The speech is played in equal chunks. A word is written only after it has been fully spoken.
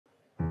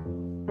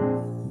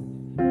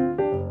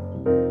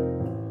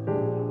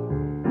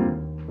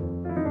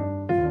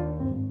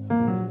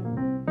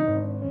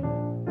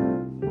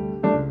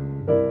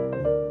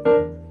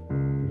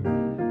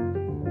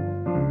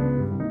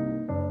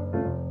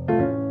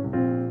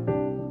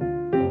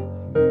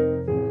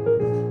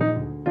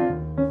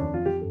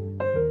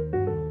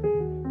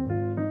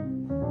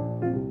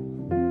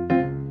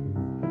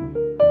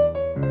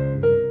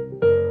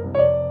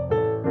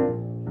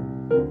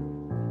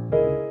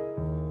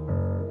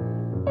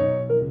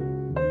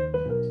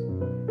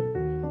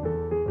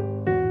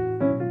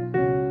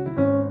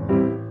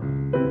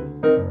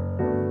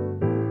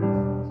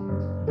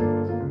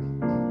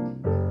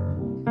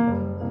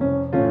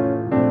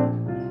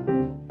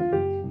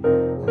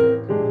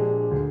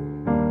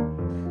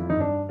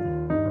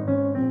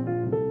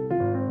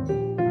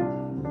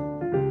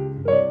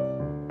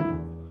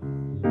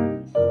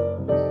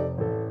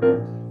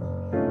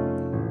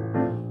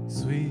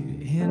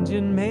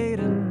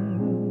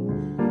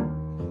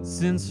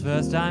since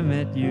first I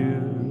met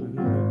you.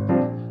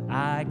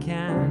 I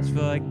can't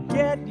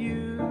forget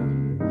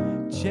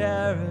you,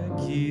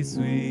 Cherokee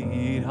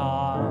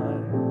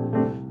sweetheart,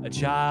 a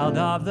child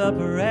of the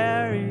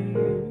prairie.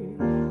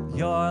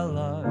 Your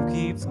love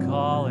keeps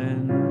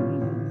calling,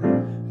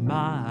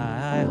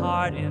 my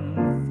heart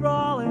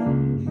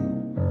enthralling.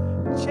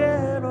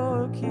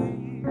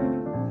 Cherokee,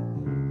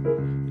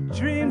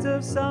 dreams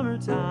of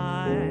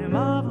summertime,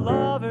 of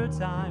lover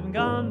time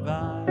gone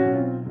by,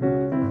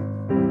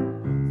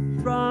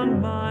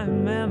 from my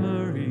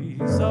memory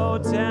so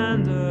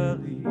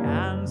tenderly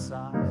and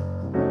sigh.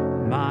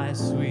 My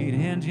sweet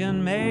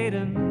Indian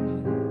maiden,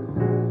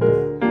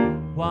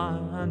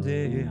 one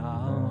day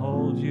I'll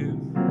hold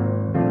you,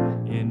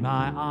 in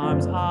my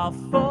arms I'll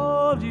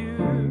fold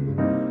you,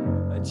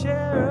 a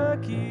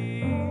Cherokee.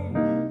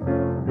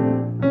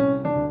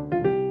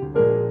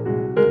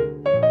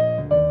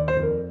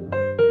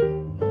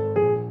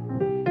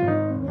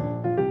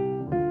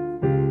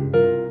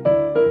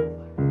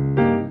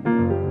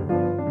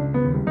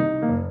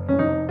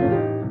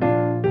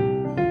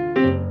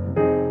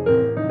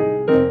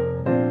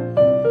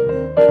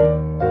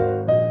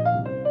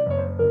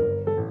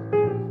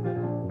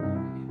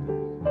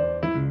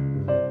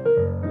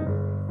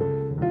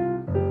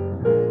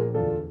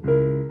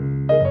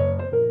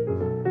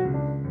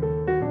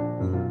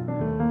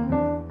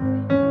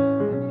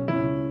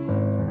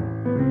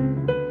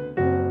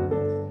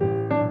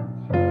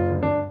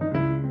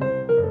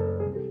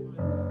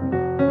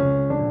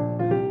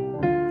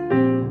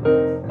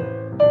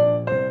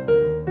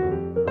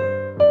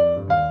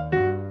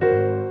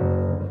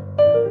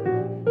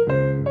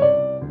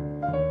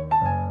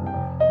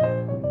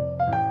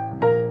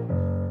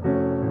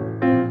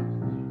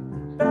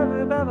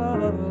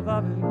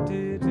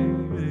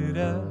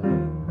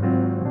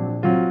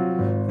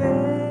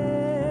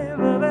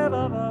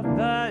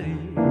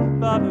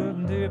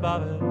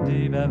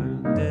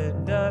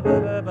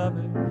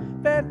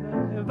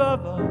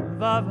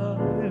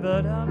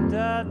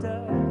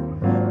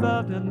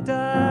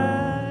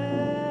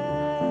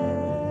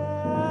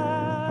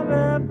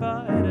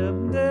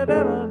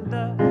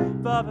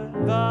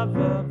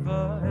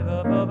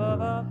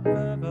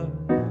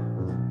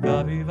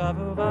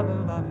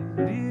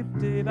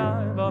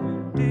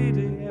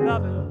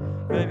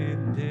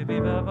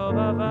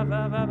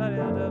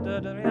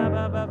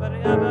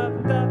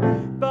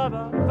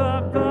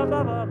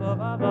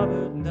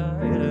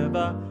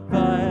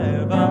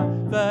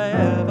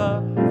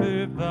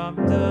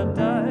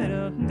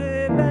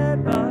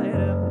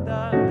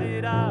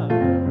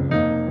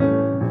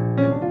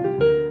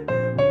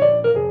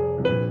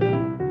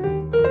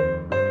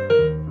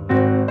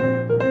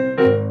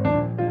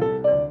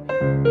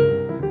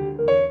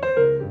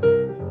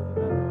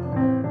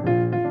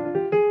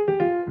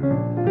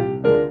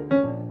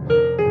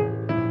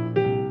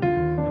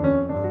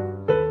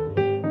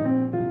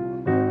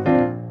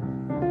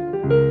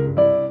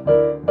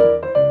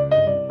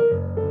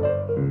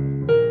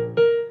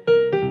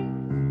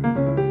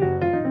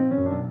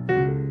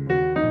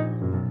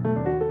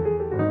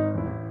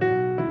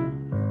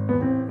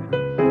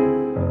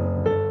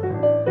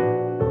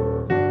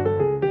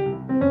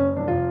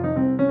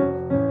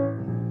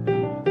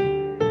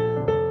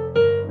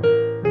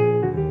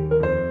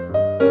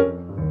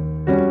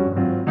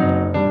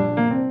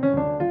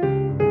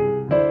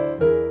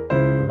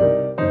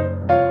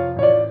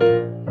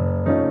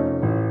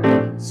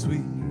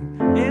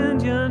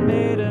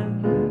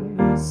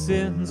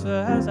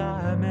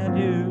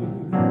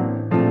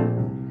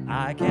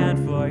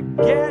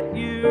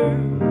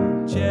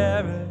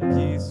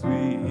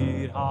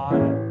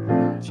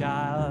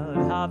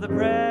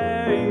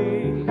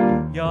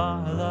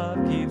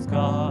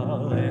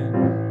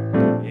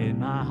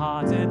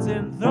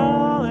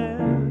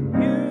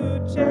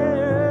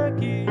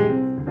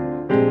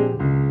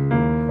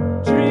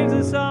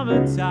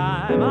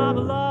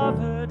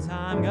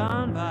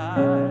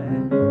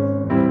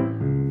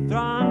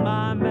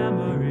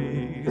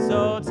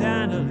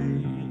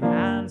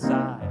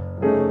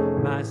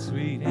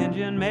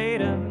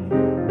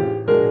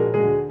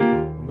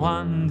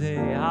 One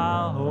day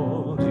I'll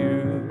hold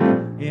you,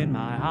 in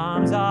my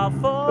arms I'll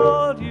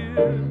fold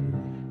you,